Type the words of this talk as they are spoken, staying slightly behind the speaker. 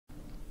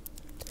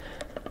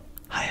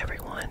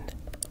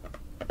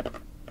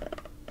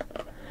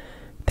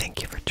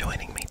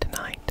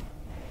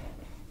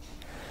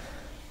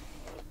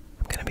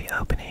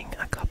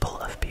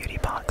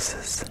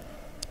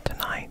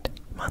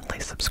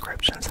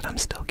that I'm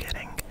still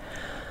getting.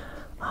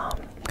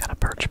 Got a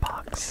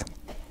Birchbox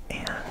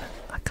and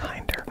a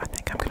Kinder. I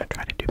think I'm going to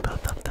try to do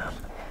both of them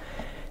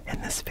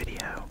in this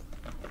video.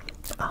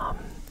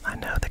 I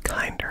know the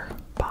Kinder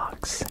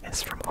box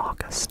is from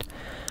August.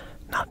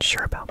 Not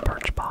sure about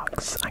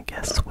Birchbox. I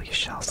guess we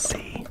shall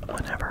see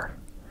whenever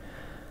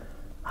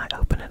I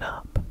open it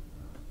up.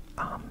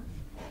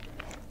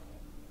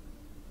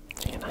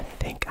 And I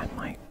think I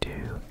might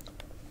do...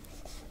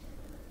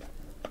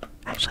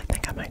 Actually, I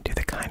think I might do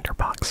the Kinder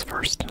box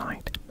first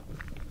tonight.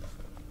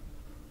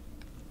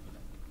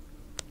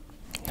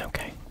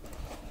 Okay.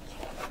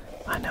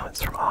 I know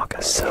it's from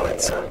August, so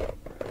it's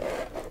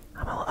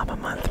I'm a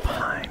month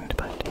behind,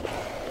 but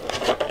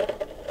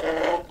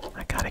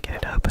I gotta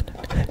get it open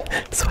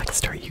so I can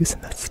start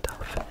using this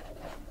stuff.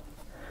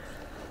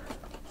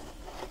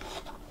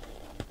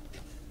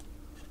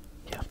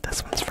 Yep,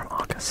 this one's from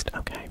August.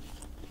 Okay.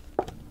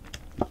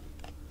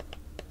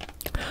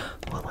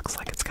 Well, it looks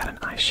like it's got an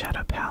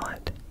eyeshadow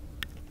palette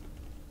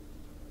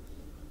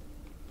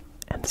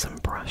and some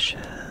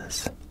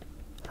brushes.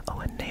 Oh,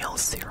 a nail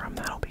serum,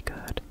 that'll be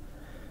good.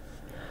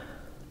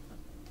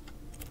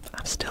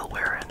 I'm still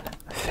wearing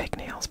fake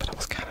nails, but I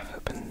was kind of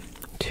hoping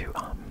to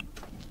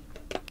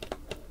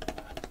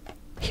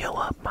heal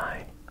up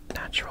my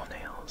natural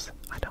nails.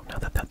 I don't know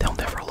that they'll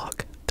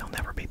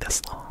never be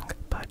this long,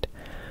 but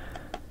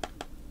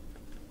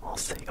we'll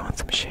see. I want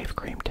some shave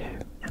cream too,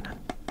 and an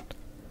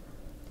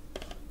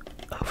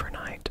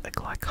overnight a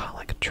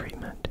glycolic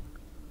treatment.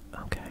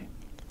 Okay.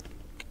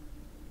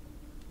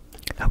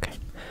 Okay.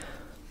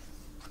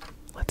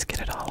 Let's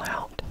get it all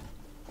out,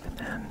 and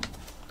then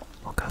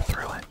we'll go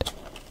through it.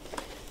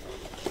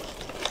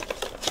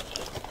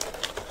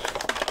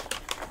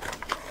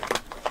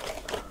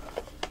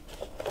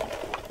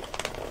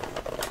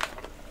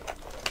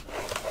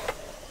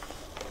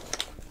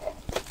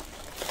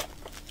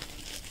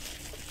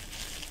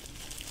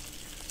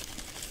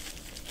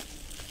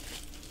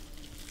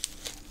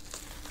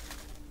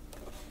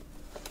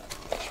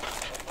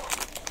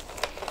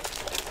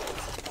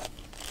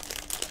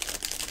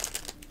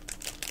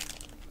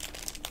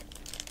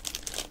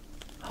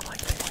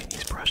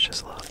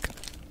 Brushes look.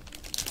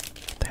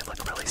 They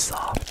look really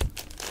soft.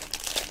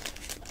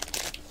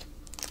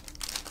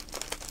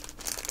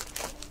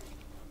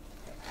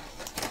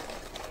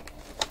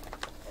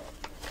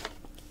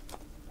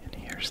 And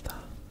here's the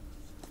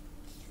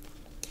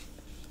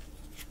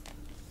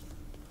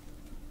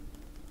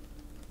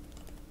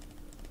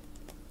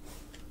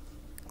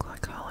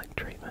glycolic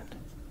treatment.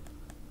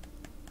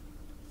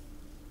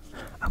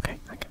 Okay,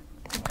 I'm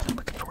kind of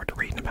looking forward to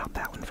reading about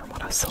that one from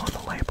what I saw on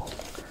the label.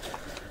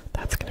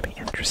 That's going to be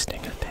interesting,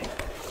 I think.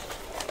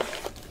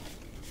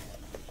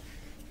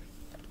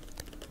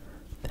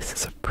 This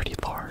is a pretty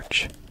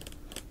large,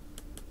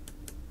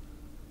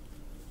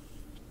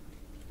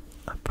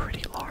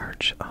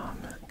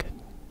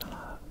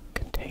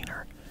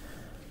 container.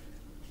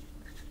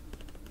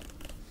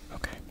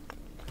 Okay.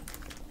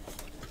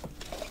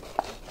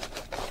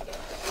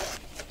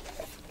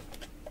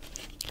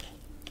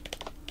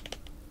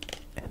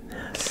 And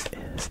this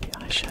is the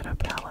eyeshadow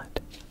palette.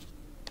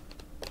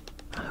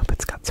 I hope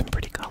it's got some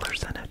pretty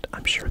colors in it.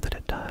 I'm sure that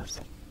it does.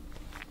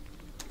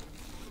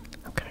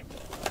 Okay.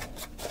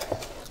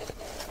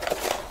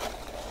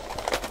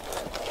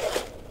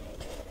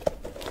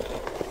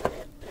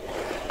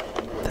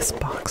 This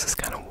box is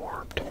kind of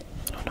warped. I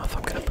don't know if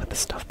I'm going to put the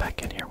stuff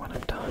back in here when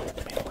I'm done.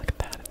 I mean, look at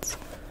that. It's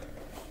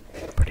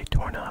pretty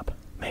torn up.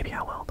 Maybe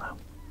I will, though.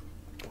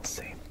 We'll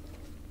see.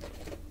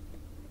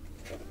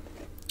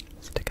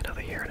 Stick it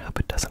over here and hope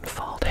it doesn't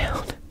fall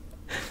down.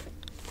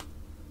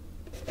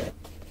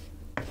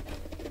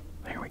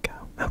 There we go.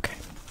 Okay.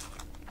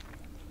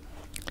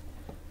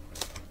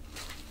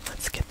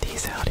 Let's get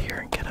these out here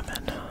and get them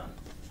in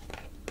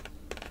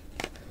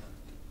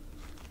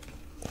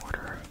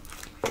order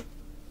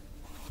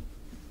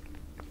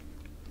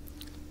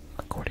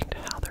according to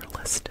how they're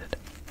listed.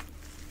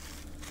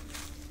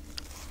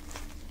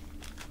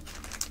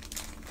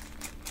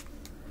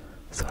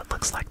 So it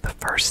looks like the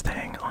first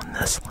thing on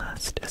this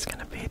list is going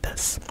to be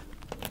this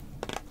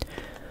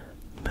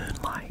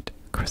Moonlight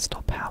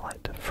Crystal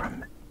Palette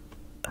from,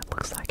 it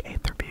looks like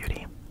Aether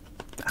Beauty.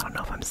 I don't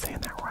know if I'm saying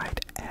that right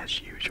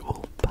as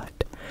usual, but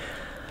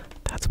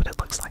that's what it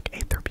looks like,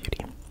 Aether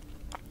Beauty.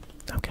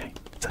 Okay,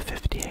 it's a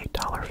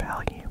 $58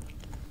 value.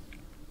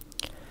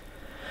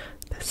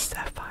 This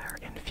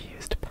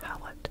sapphire-infused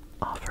palette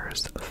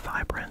offers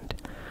vibrant,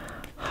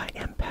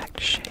 high-impact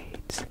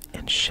shades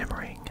in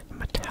shimmering,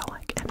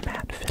 metallic, and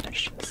matte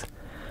finishes.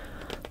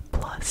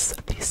 Plus,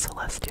 these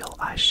celestial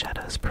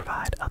eyeshadows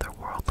provide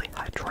otherworldly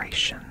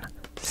hydration,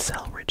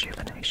 cell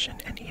rejuvenation,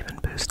 and even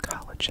boost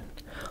collagen.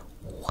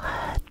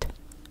 What?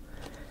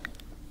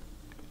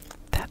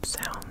 That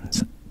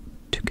sounds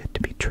too good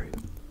to be true.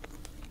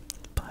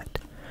 But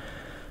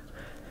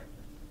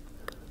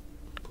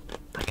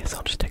I guess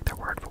I'll just take their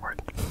word for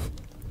it.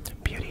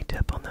 Beauty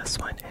tip on this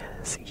one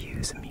is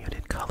use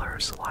muted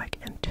colors like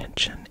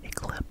Intention,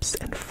 Eclipse,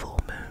 and Full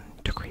Moon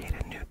to create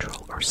a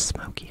neutral or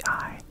smoky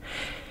eye,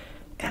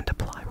 and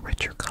apply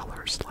richer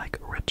colors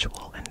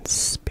ritual, and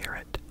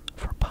spirit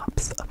for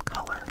pops of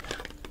color.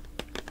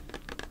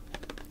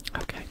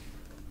 Okay.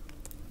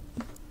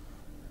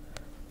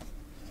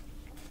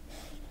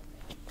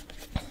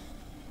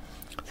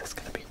 This is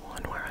going to be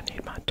one where I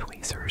need my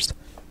tweezers.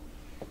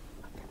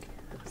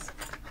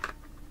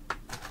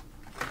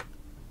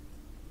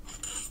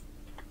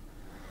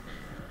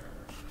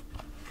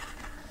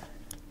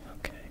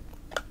 Okay.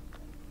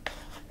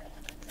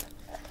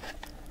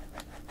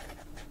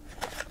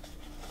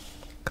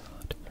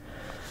 God.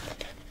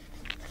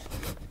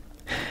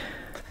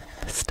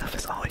 This stuff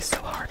is always so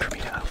hard for me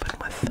to open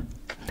with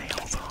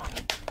nails on.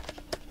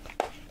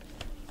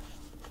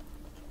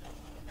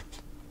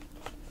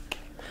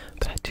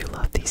 But I do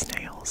love these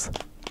nails.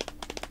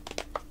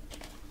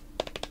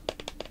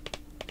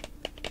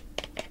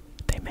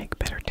 They make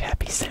better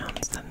tappy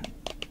sounds than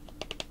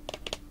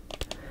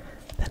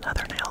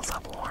other nails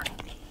I've worn.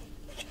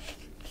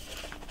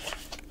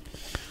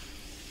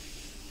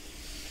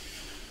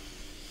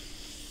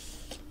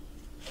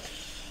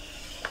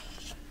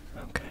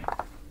 Okay.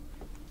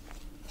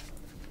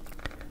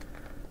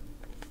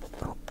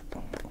 Oh.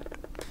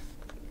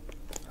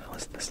 How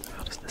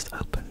does this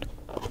open?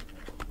 Oh,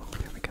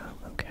 there we go.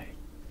 Okay.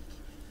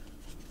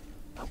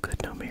 Oh,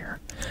 good, no mirror.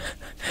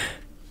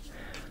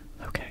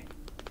 Okay.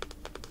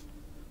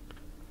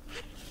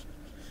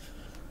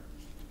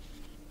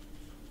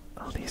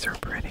 Oh, these are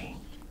pretty.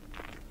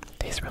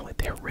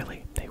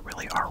 They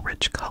really are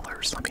rich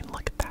colors. I mean,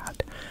 look at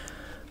that.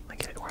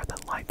 Look at it where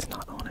the light's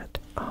not on it.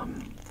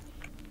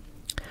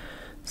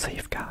 So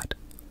you've got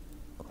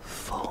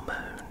full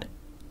moon,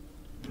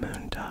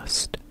 moon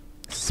dust,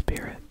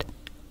 spirit,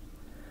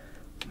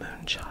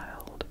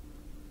 moonchild,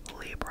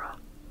 Libra,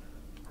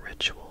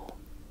 ritual,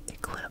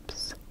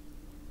 eclipse,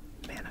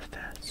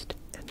 manifest,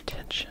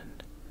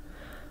 intention,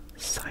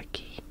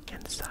 psyche,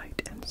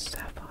 insight, and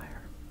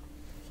sapphire.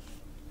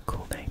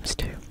 Cool names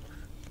too.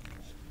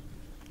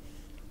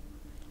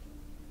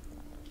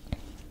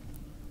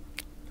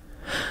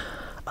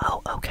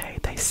 Oh, okay,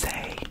 they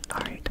say,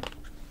 alright,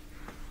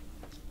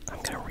 I'm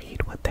gonna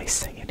read what they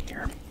say in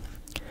here.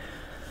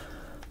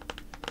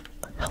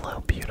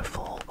 Hello,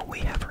 beautiful. We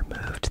have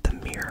removed the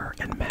mirror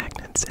and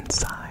magnets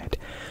inside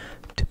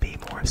to be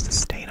more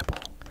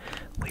sustainable.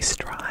 We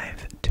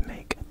strive to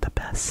make the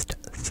best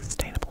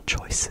sustainable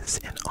choices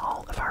in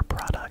all of our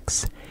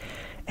products.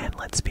 And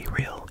let's be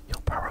real,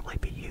 you'll probably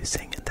be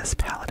using this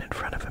palette in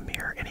front of a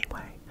mirror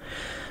anyway.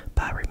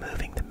 By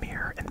removing the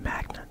mirror and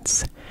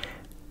magnets,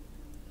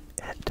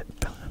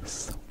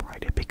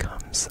 it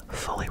becomes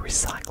fully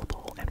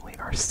recyclable, and we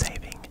are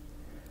saving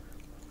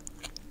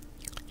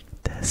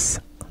this.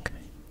 Okay,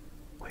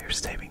 we are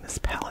saving this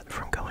palette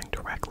from going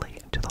directly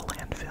into the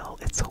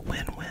landfill. It's a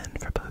win-win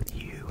for both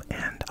you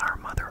and our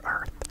Mother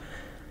Earth.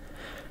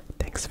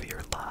 Thanks for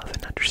your love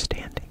and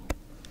understanding.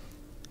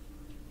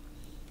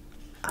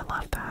 I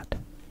love that.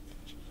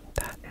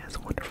 That is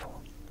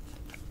wonderful.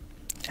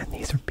 And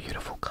these are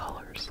beautiful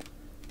colors.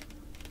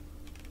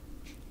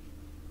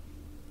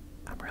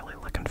 I'm really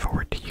looking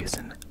forward to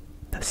using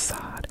this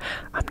side.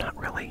 I'm not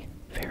really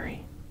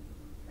very...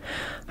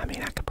 I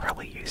mean, I could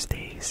probably use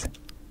these,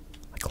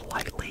 like,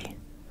 lightly.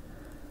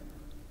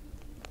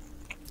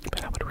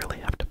 But I would really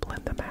have to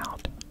blend them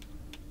out.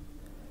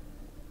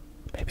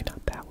 Maybe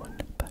not that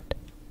one, but...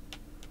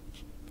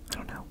 I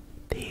don't know.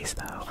 These,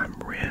 though,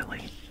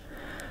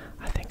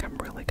 I think I'm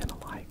really gonna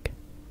like.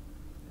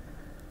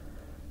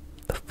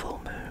 The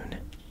full moon,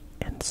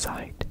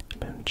 insight,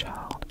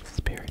 moonchild,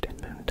 spirit,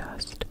 and moon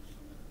dust.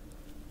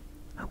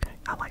 Okay,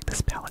 I like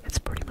this palette.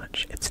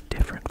 It's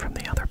different from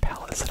the other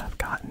palettes that I've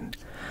gotten.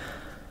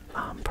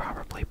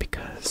 Probably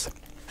because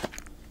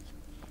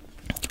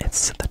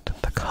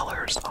the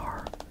colors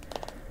are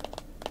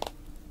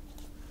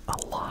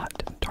a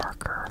lot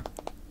darker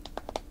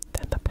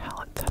than the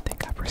palettes I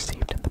think I've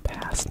received in the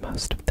past.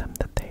 Most of them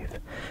that they've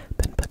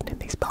been putting in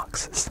these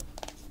boxes.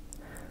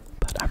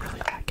 But I really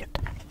like it.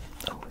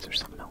 Oh, is there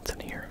something else in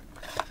here?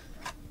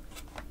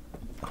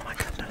 Oh my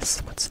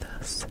goodness, what's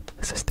this?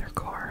 Is this their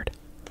card?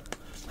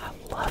 I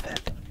love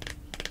it.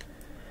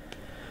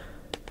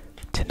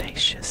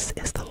 Tenacious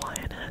is the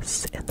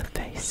lioness in the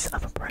face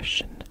of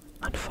oppression,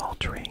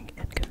 unfaltering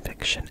in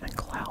conviction and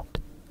clout.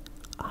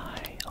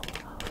 I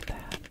love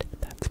that.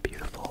 That's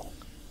beautiful.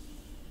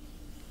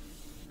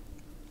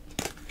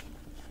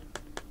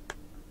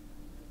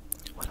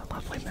 What a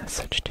lovely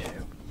message,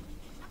 too.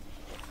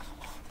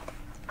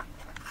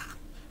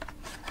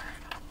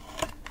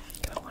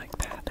 Kinda like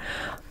that.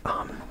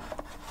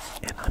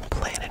 And I'm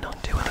planning on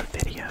doing a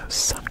video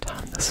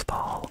sometime this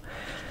fall.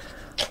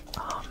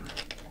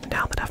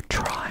 Now that I've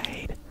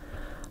tried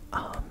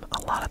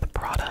a lot of the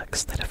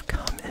products that have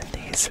come in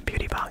these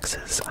beauty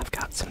boxes, I've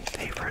got some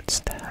favorites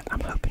that I'm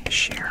hoping to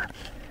share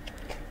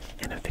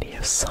in a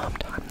video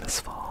sometime this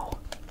fall.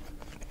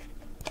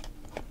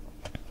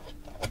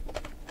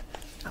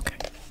 Okay,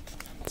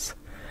 let's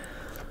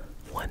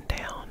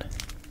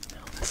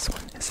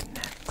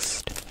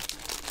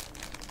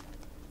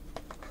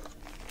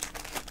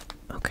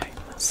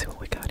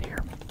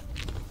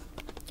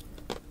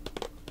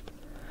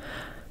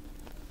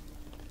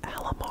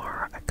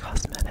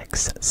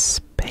this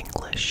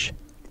Spanglish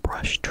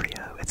brush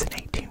trio. It's an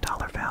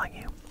 $18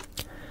 value.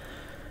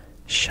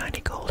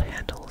 Shiny gold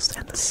handles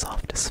and the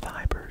softest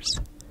fibers.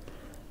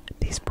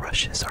 These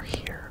brushes are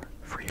here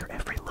for your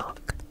every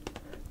look.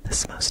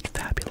 This most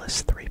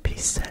fabulous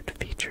three-piece set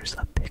features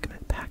a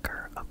pigment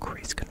packer, a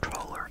crease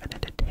controller, and a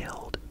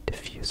detailed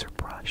diffuser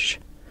brush.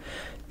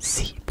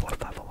 Sí, por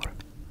favor.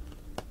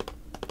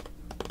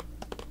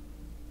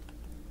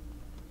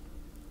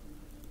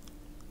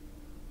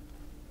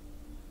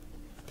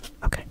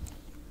 Okay.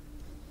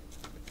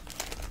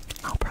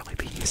 I'll probably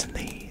be using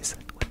these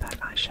with that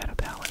eyeshadow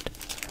palette.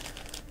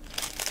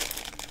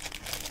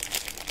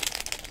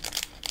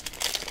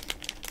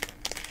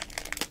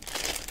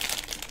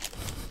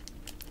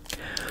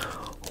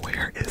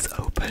 Where is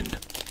open?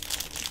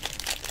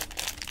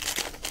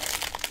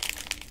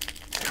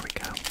 There we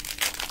go.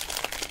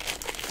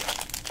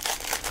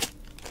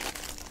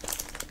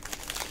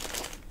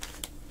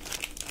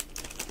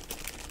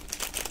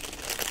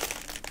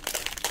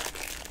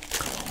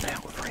 Calm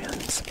down,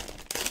 friends.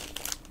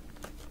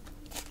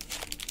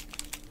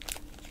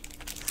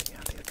 See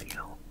how they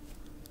feel.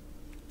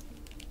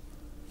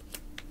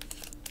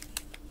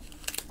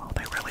 Oh,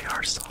 they really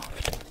are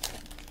soft.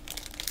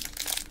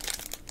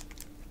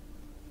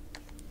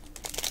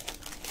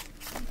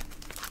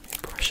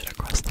 Brush it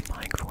across the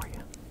mic for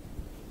you.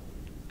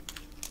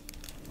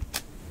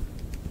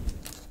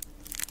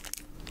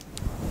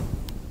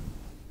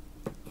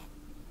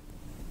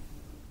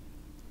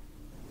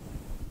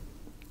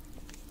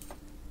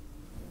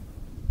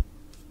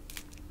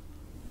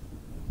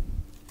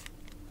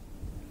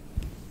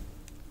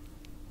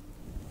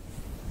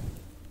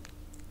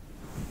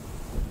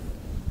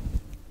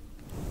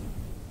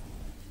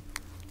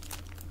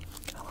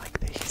 I like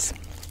these.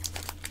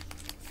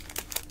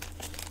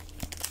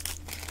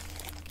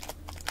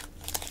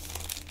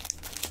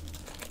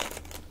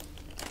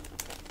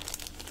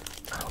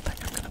 I don't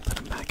think I'm going to put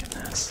them back in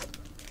this.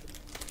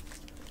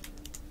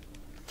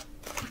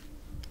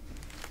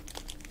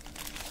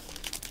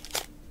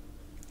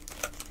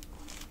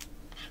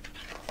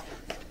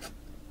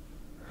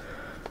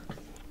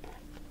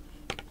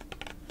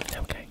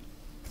 Okay,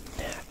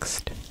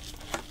 next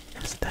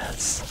is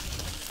this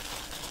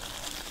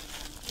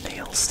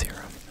nail serum.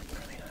 I'm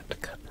really going to have to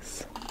cut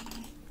this.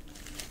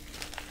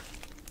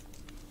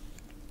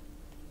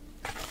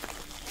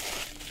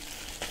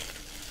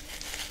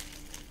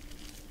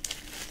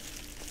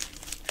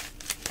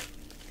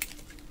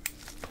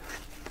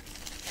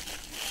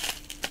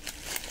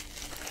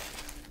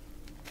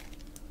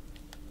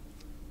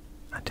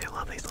 I do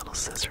love these little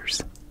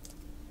scissors.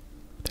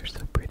 They're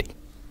so pretty.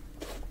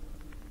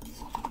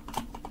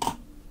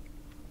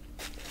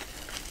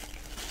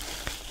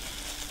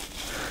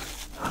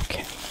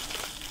 Okay.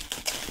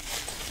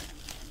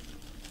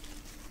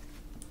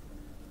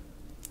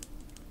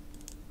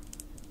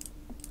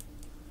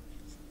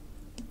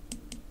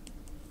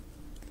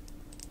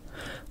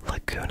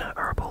 Laguna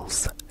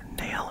Herbals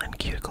Nail and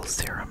Cuticle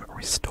Serum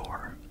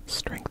Restore,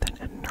 Strengthen,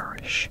 and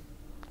Nourish.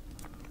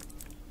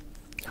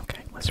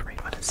 Okay, let's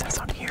read what it says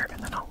on here,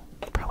 and then I'll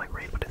probably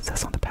read what it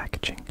says on the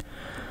packaging.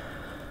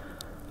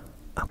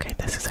 Okay,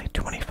 this is a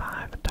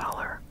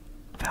 $25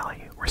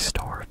 value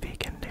Restore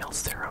Vegan Nail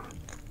Serum.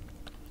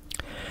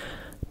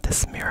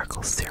 This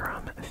miracle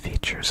serum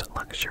features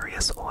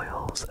luxurious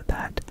oils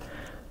that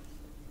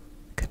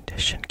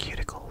condition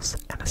cuticles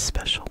and a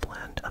special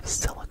blend of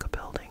silica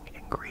building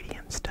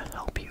ingredients to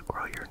help you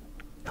grow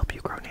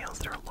nails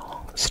that are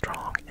long,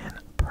 strong, and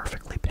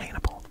perfectly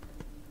paintable.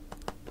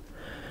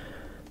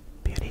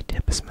 Beauty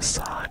tip is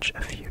massage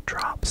a few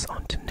drops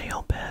onto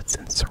nail beds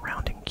and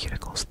surrounding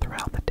cuticles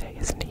throughout the day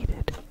as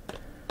needed.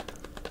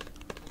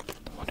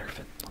 I wonder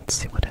if let's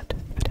see if it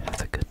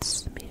has a good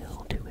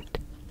smell to it.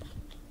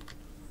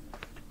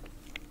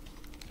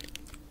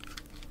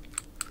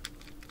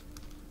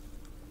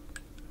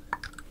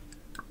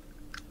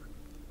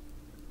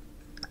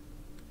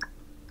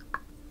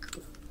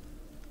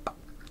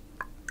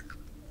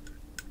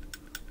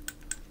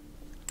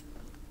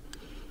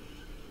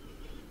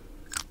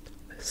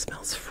 It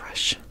smells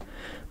fresh.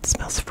 It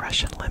smells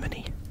fresh and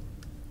lemony.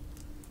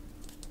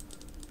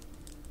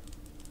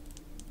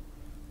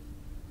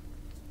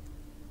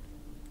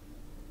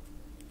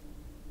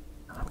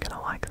 I'm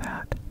gonna like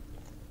that.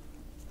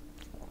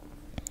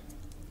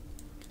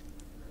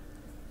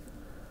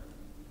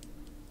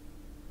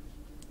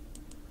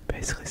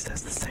 Basically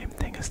says the same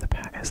thing as the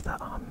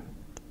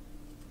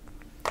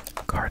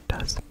card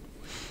does.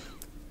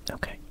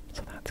 Okay,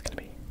 so that's gonna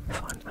be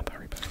fun. I'm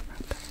already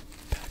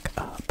back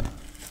up.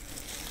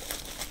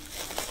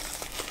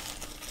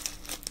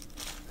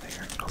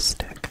 There, it'll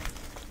stick.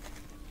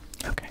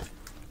 Okay.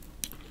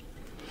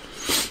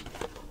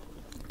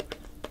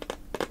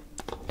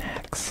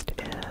 Next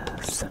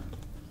is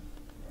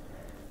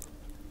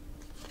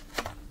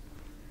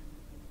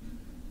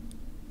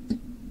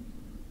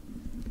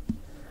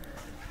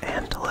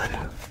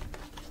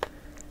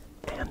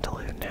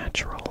Andalou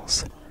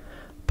Naturals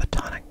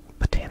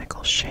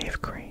Botanical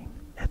Shave Cream.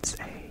 It's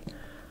a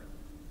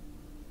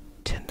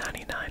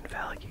 $10.99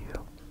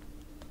 value.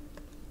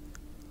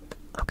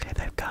 Okay,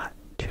 they've got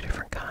two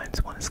different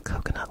kinds. One is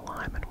coconut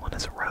lime and one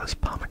is rose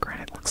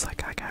pomegranate. Looks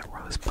like I got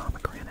rose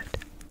pomegranate.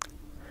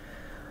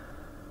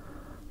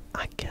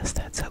 I guess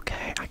that's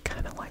okay. I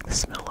kind of like the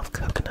smell of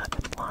coconut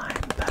and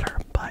lime better,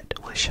 but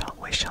we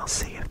shall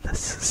see if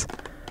this is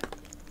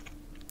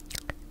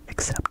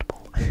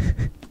acceptable.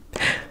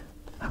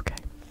 Okay.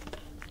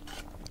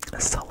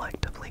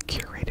 Selectively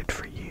curated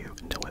for you.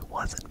 No, it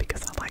wasn't,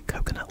 because I like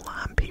coconut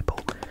lime, people.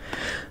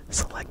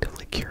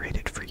 Selectively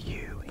curated for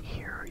you.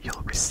 Here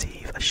you'll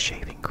receive a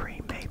shaving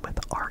cream made with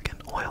argan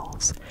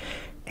oils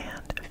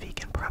and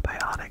vegan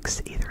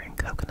probiotics, either in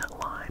coconut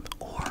lime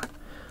or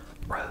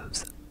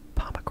rose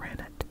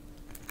pomegranate,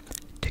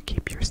 to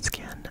keep your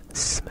skin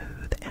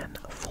smooth and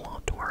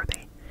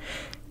flaunt-worthy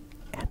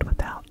and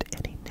without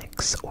any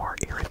nicks or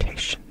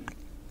irritation.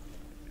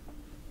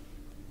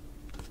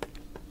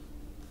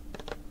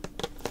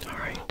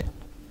 Alright.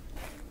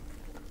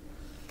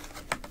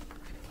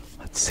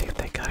 Let's see if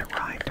they got it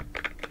right.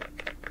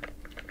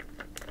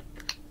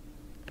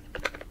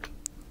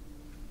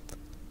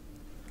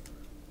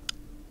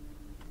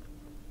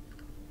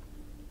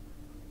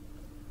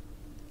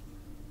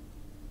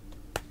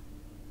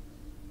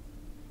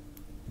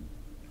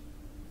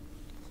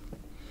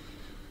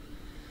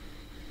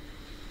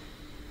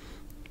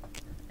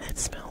 It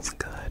smells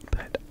good,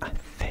 but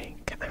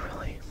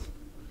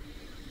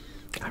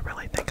I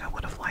really think I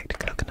would have liked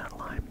coconut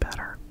lime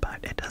better, but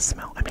it does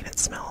smell, I mean, it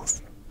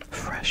smells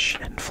fresh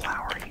and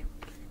flowery.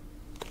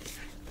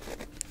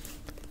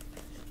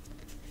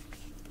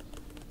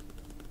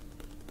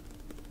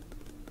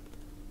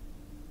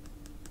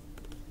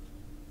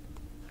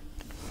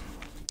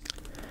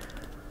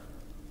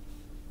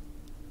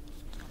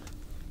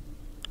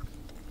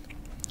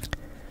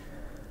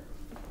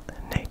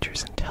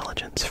 Nature's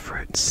Intelligence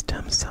Fruit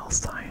Stem Cell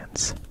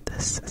Science.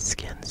 This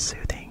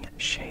skin-soothing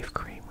shave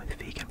cream with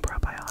vegan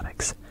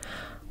probiotics,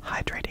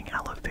 hydrating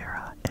aloe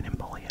vera, and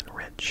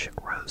emollient-rich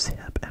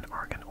rosehip and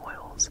argan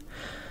oils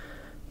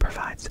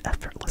provides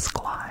effortless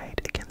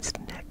glide against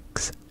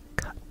nicks,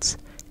 cuts,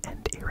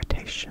 and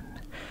irritation,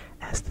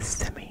 as the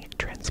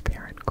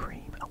semi-transparent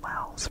cream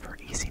allows for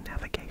easy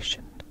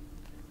navigation.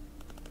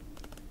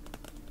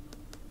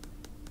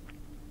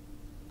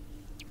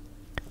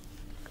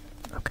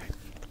 Okay.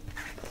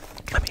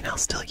 I mean, I'll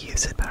still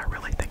use it, but I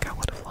really think I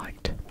would have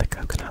liked the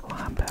coconut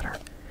lime better.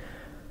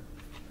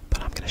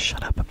 But I'm going to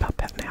shut up about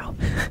that now.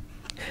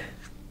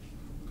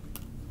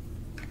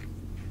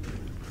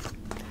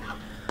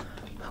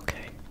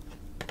 Okay.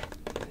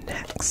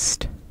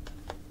 Next.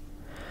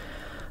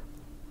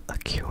 A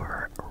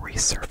Cure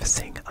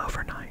Resurfacing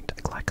Overnight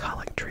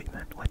Glycolic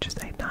Treatment, which is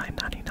a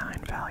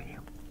 $9.99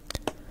 value.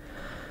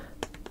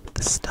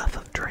 The Stuff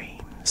of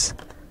Dreams.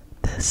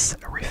 This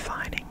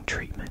refining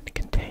treatment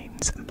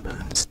contains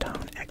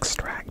moonstone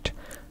extract,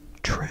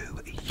 true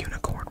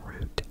unicorn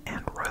root,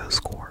 and rose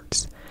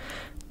quartz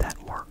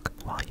that work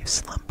while you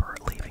slumber,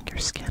 leaving your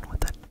skin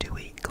with a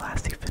dewy,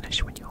 glassy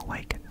finish when you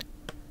awaken.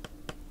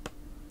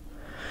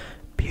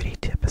 Beauty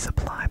tip is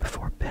apply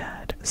before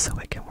bed so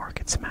it can work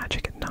its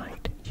magic at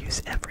night.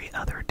 Use every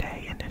other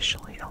day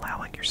initially,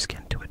 allowing your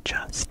skin to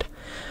adjust.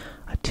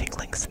 A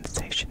tingling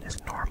sensation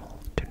is normal.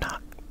 Do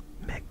not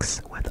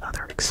mix with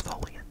other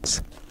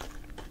exfoliants.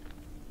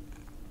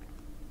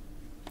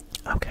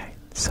 Okay,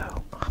 so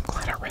I'm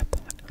glad I read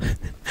that.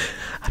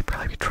 I'd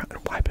probably be trying to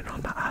wipe it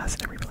on my eyes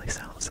and every place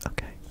else.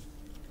 Okay.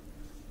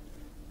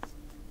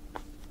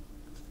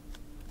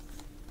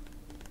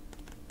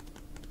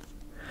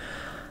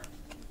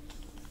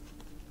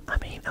 I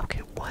mean,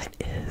 okay, what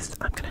is...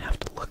 I'm gonna have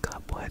to look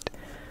up what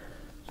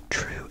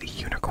true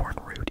unicorn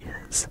root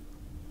is,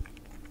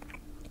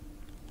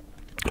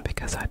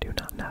 because I do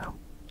not know.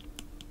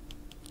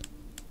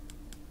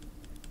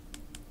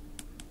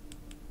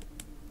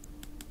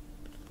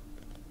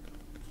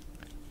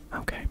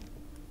 Okay.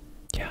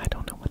 Yeah, I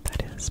don't know what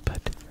that is,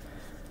 but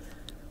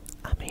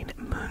I mean,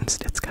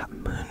 it's got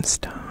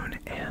moonstone,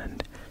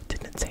 and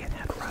didn't it say it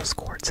had rose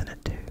quartz in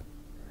it too?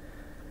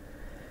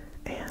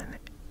 And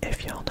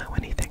if y'all know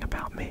anything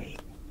about me,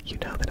 you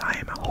know that I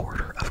am a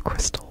hoarder of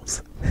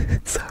crystals.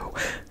 So,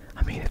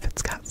 I mean, if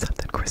it's got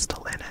something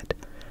crystal in it,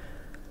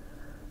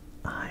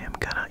 I am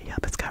gonna, yep,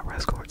 it's got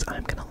rose quartz.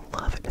 I'm gonna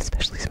love it,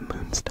 especially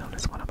moonstone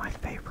is one of my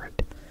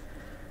favorite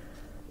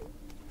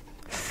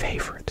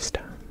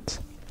stones.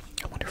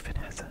 I wonder if it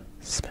has a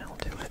smell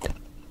to it.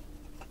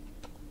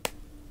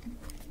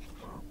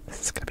 Well,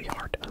 this is gonna be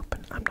hard to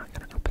open. I'm not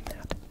gonna open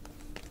that.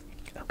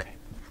 Okay.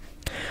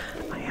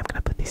 I am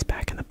gonna put these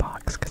back in the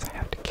box because I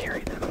have to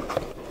carry them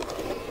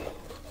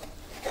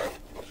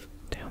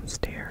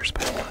downstairs,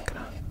 but I'm not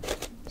gonna.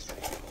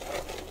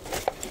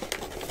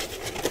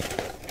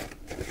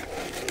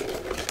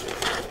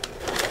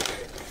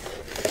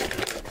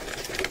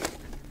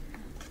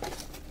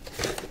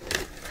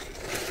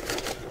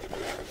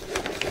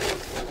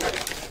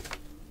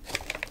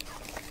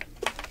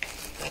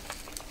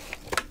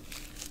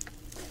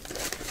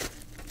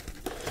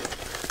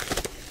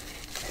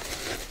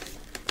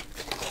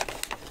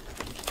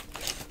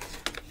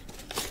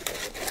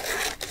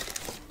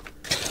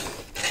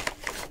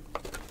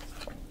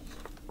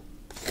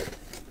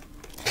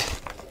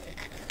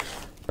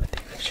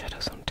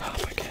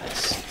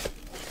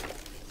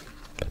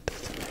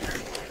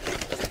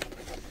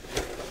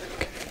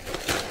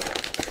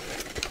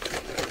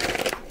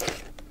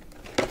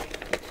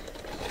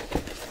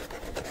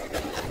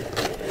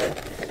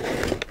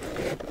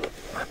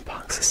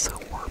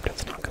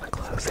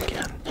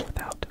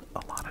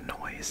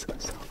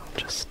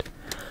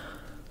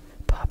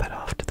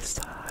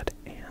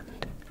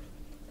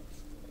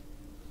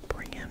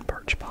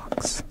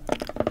 Birchbox.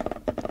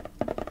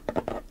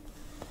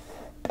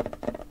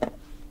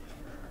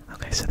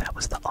 Okay, so that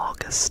was the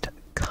August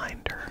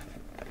Kinder.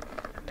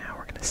 And now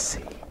we're going to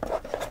see.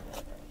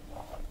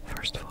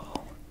 First of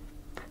all,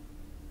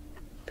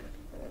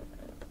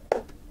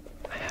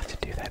 I have to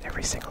do that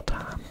every single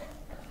time.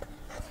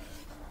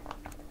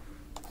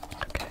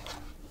 Okay.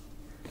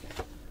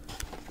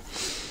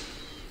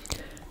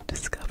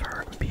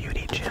 Discover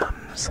Beauty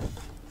Gems.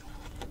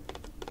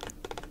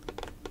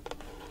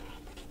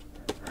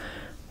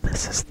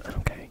 This is,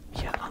 okay,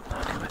 yeah,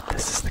 I knew it.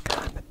 This is the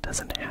kind that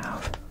doesn't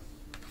have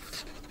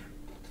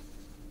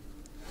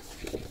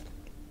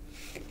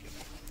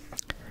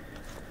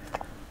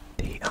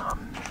the,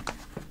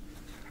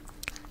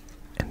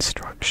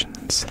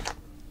 instructions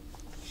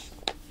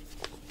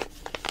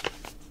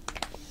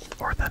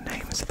or the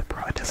names of the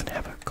product. It doesn't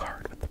have a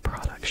card with the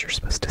products. You're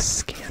supposed to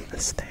scan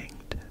this thing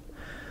to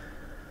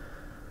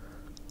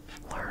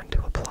learn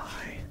to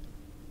apply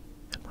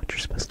and what you're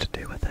supposed to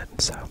do with it.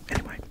 And so,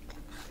 anyway.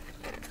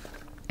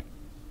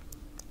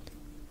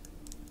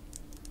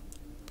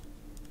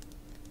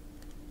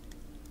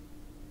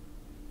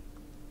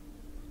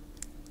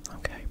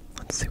 Okay,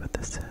 let's see what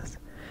this is.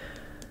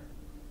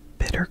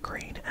 Bitter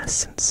Green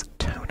Essence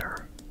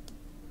Toner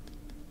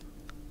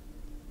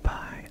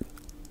by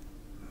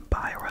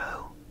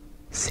Biro.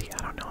 See, I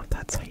don't know if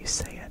that's how you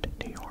say it,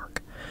 New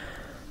York.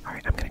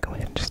 Alright, I'm going to go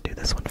ahead and just do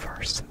this one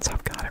first since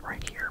I've got it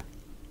right here.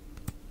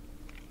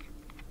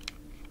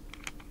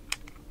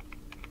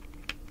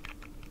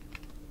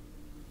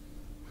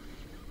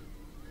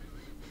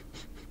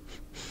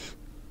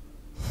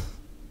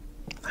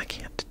 I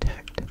can't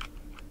detect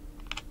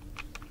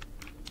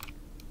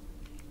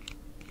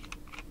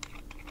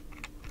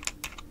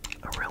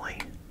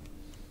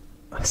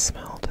a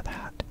smell to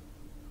that.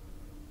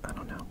 I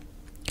don't know.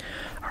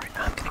 Alright,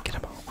 I'm gonna get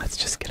them all. Let's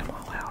just get them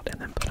all out and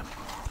then put them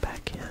all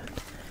back in.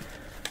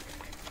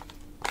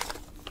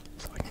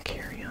 So I can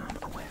carry them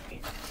away.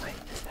 Wait,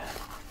 is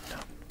that? No.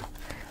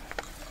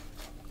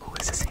 Oh,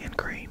 is this hand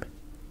cream?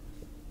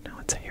 No,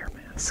 it's a hair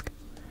mask.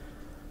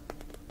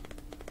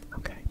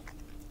 Okay.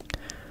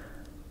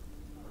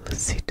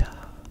 Lucetta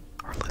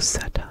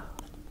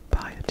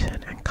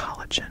Biotin and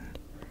Collagen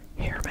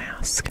Hair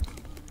Mask.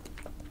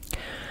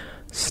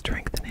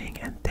 Strengthening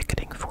and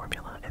thickening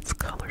formula. It's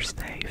color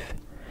safe,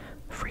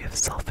 free of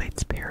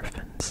sulfates,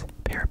 parabens,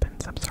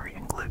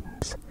 and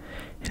glutens,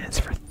 and it's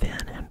for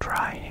thin and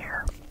dry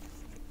hair.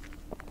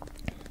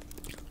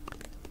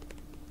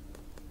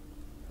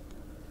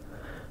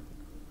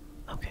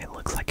 Okay, it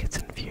looks like it's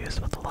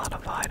infused with a lot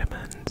of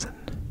vitamins,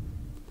 and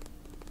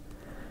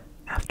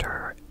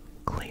after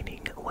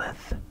cleaning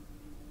with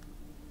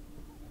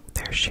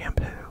their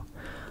shampoo,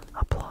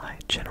 apply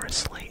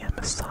generously and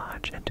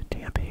massage into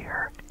damp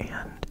hair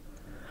and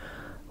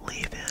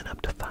leave in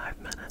up to 5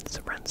 minutes.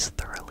 Rinse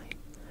thoroughly.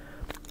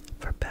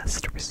 For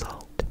best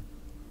result,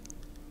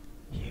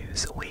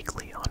 use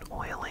weekly on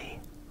oily,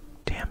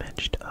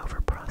 damaged,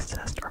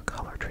 overprocessed, or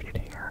color-treated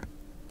hair.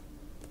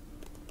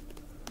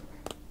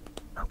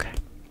 Okay.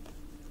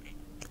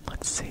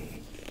 Let's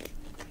see.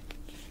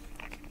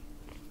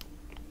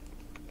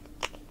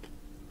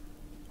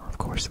 Of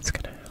course it's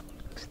gonna have one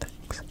of those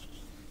things.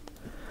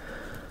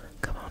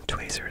 Come on,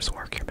 tweezers,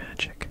 work your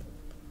magic.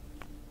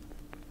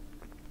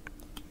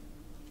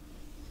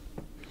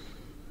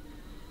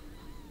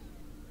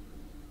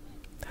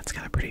 That's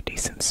got a pretty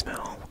decent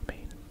smell. I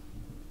mean,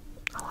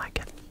 I like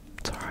it.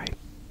 It's alright.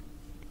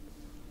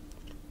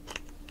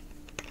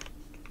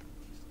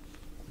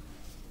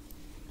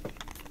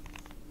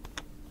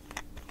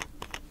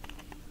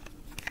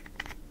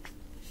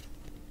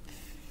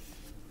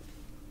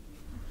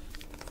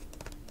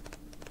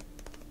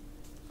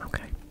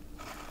 Okay.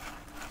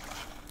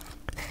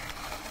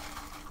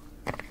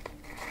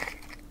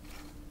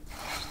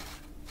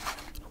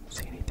 Don't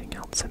see anything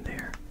else in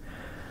there.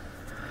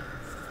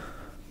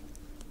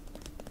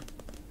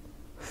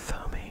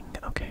 Foaming,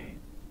 okay.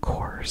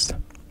 Coarse.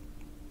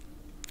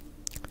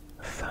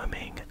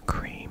 Foaming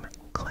cream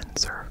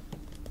cleanser.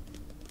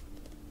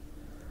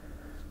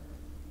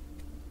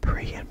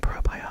 Pre and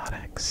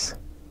probiotics.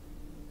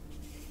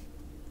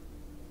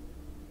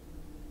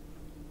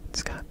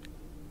 It's got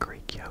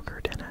Greek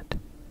yogurt in it.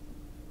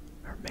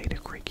 Or made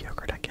of Greek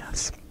yogurt, I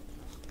guess.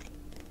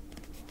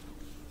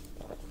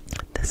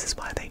 This is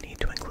why they need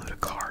to include a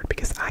card,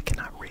 because I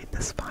cannot read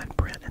this fine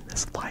print in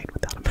this light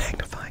without a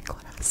magnifying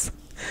glass.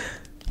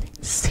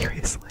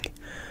 Seriously.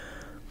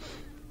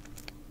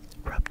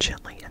 Rub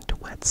gently into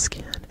wet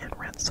skin and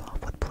rinse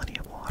off with plenty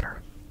of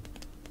water.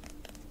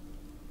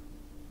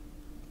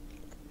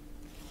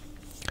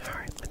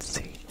 Alright, let's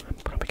see. I'm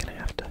probably gonna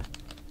have to.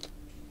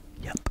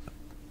 Yep.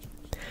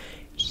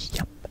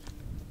 Yep.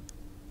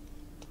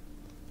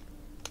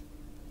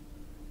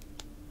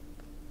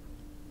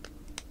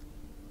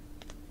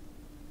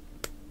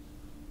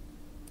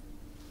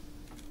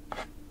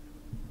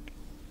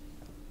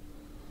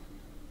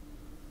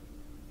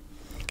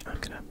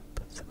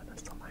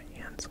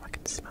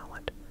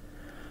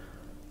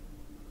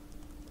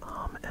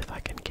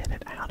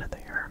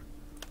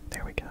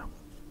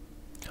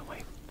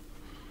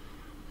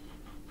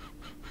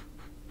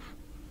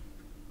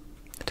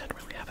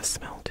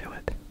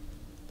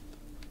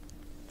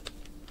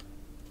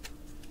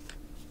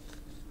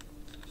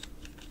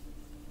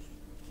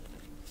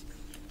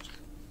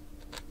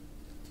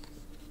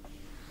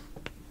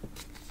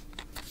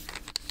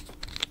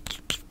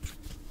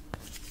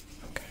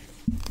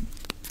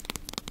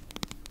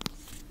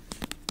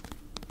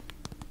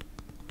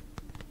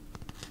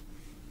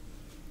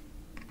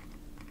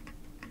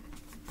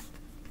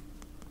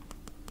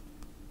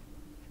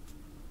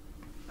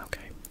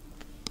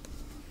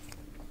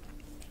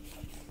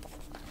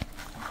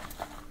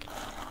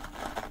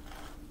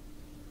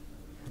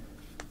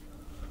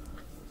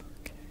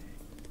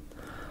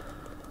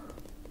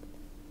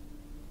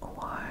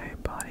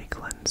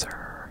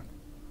 cleanser.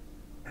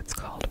 It's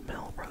called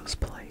Melrose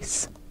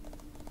Place.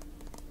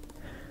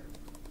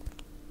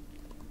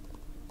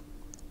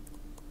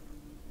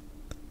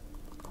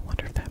 I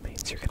wonder if that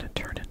means you're going to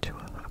turn into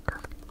a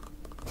hooker.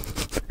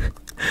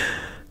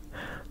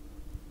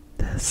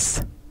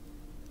 This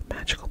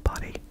magical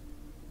body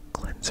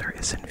cleanser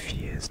is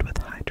infused with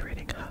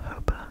hydrating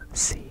jojoba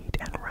seed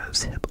and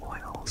rosehip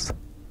oils.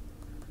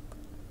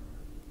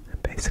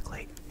 And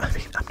basically, I'm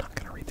not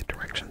going to read the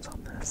directions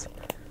on this.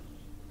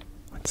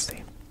 Let's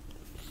see.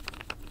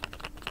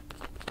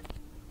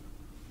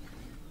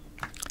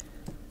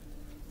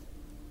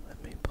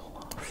 Let me pull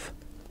off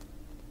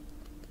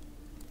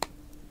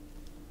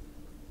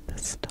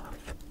this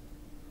stuff.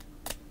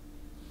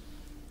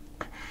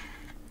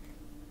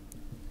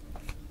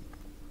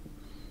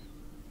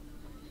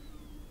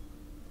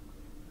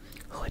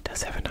 Oh, it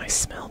does have a nice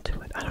smell to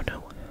it. I don't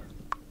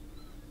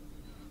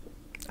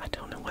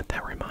know what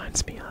that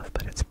reminds me of,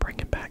 but it's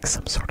bringing back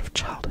some sort of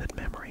childhood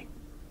memory.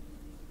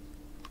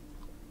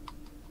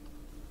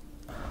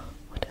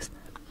 What is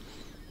that?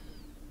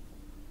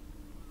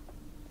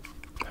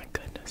 My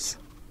goodness.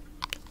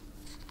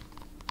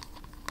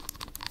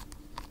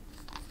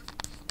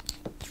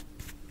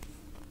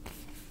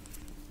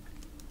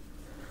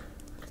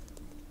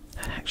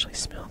 That actually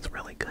smells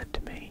really good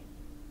to me.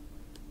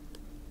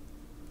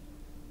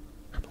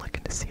 I'm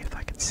looking to see if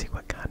I can see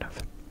what kind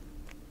of...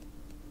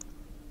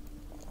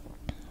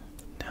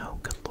 No,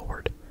 good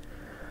lord.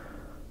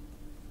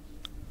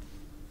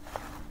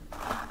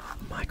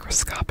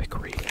 Microscopic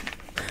reading.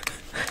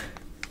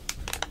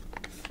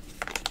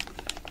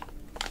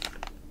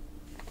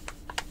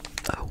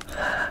 Oh.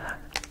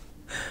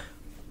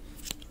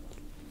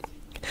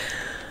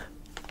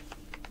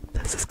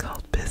 This is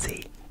called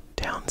Busy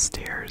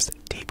Downstairs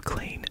Deep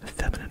Clean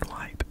Feminine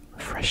Wipe.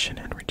 Freshen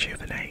and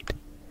rejuvenate.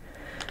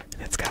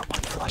 And it's got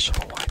one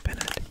flushable wipe in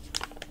it.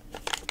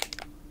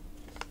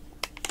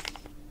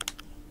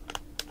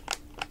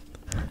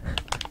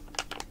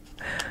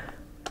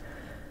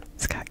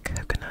 It's got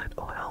coconut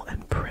oil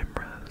and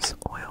primrose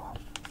oil.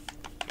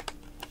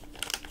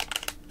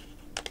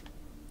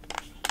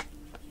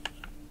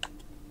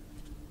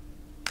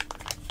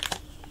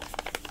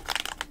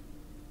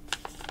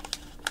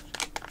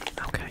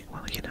 Okay,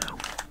 well, you know,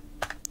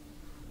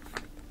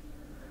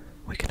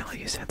 we can all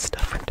use that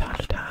stuff from time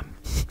to time.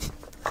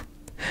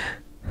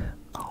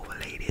 All the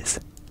ladies.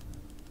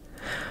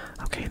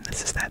 Okay, and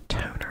this is that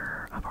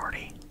toner. I'm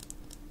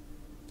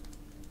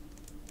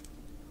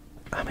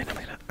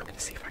gonna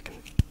see if I can.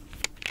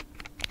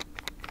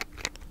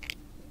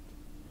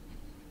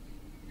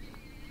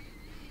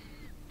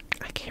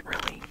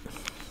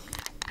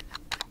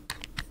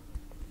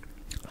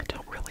 I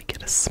don't really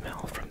get a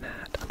smell from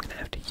that. I'm gonna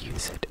have to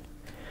use it.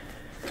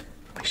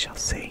 We shall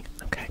see.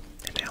 Okay,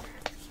 and now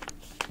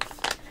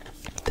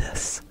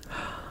this.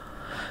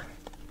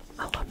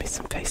 I love me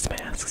some face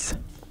masks.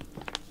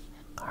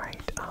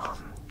 Alright,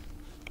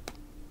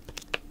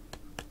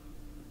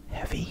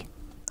 heavy,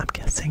 I'm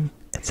guessing.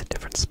 It's a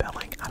different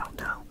spelling, I don't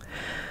know.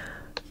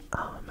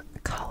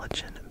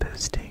 Collagen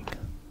boosting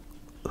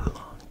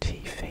oolong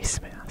tea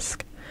face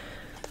mask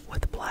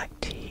with black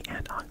tea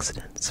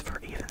antioxidants for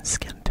even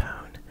skin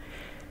tone,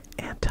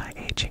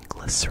 anti-aging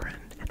glycerin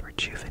and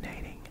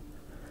rejuvenating,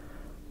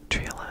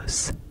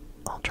 trehalose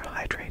ultra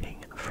hydrating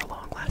for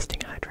long-lasting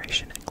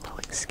hydration and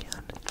glowing skin.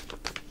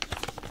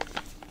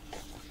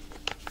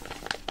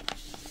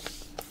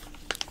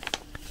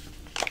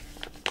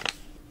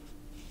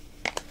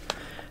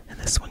 And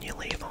this one you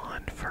leave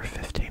on for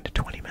 15 to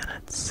 20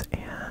 minutes,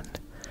 and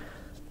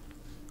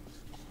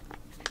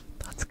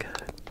that's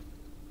good.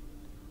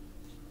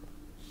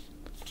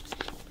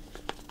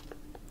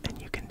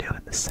 And you can do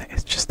it the same.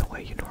 It's just the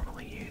way you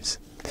normally use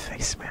the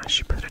face mask.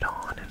 You put it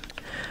on and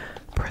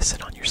press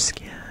it on your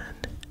skin,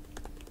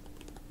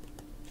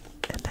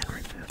 and then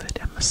remove it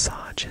and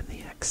massage in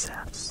the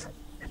excess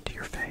into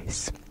your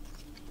face.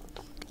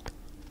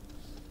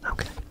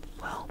 Okay,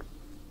 well,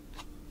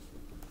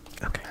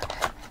 okay.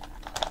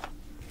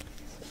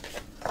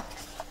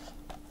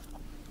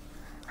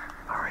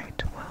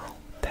 Alright, well,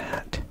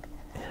 that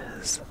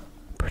is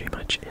pretty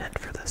much it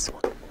for this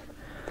one.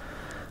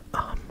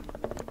 I'm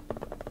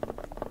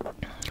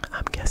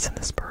guessing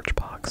this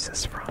Birchbox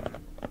is from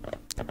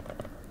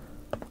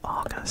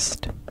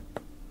August,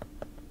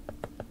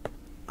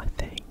 I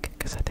think,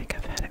 because I think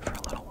I've had it for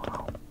a little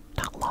while.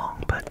 Not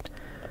long, but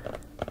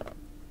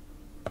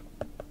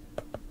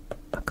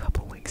a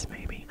couple weeks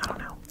maybe. I don't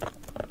know.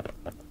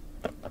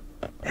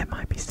 It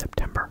might be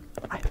September.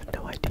 I have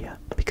no idea,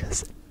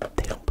 because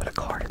they don't put a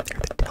card in there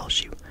that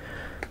tells you.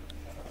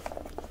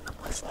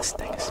 Unless this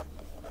thing is...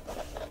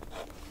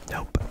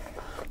 Nope.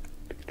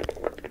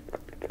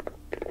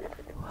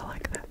 Oh, I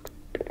like that.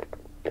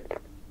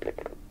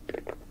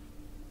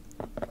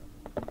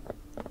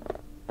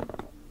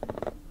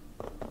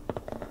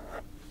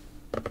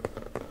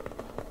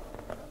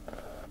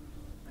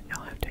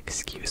 Y'all have to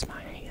excuse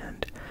my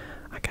hand.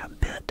 I got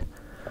bit.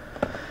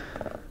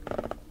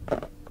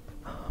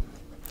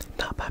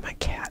 Not by my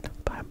cat,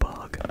 by a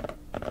bug.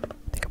 I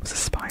think it was a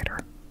spider.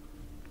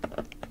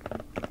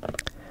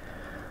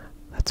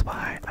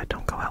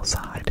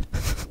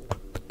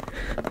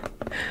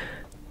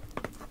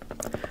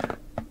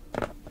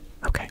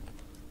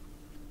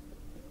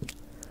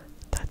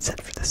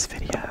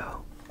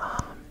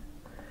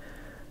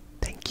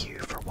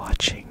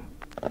 watching,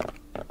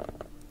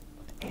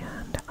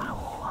 and I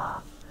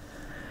will,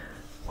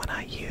 when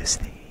I use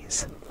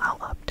these, I'll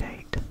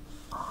update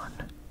on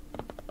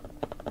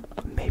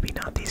maybe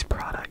not these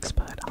products,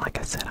 but like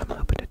I said, I'm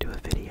hoping to do a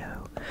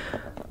video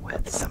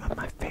with some of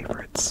my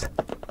favorites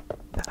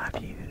that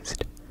I've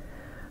used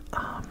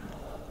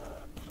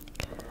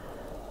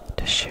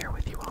to share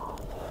with you all.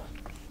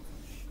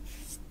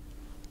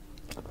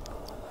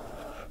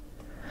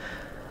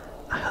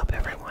 I hope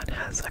everyone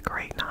has a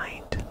great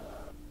night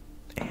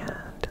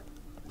and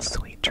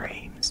sweet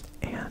dreams,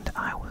 and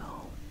I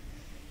will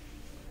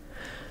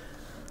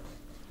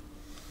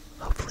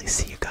hopefully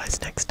see you guys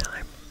next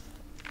time.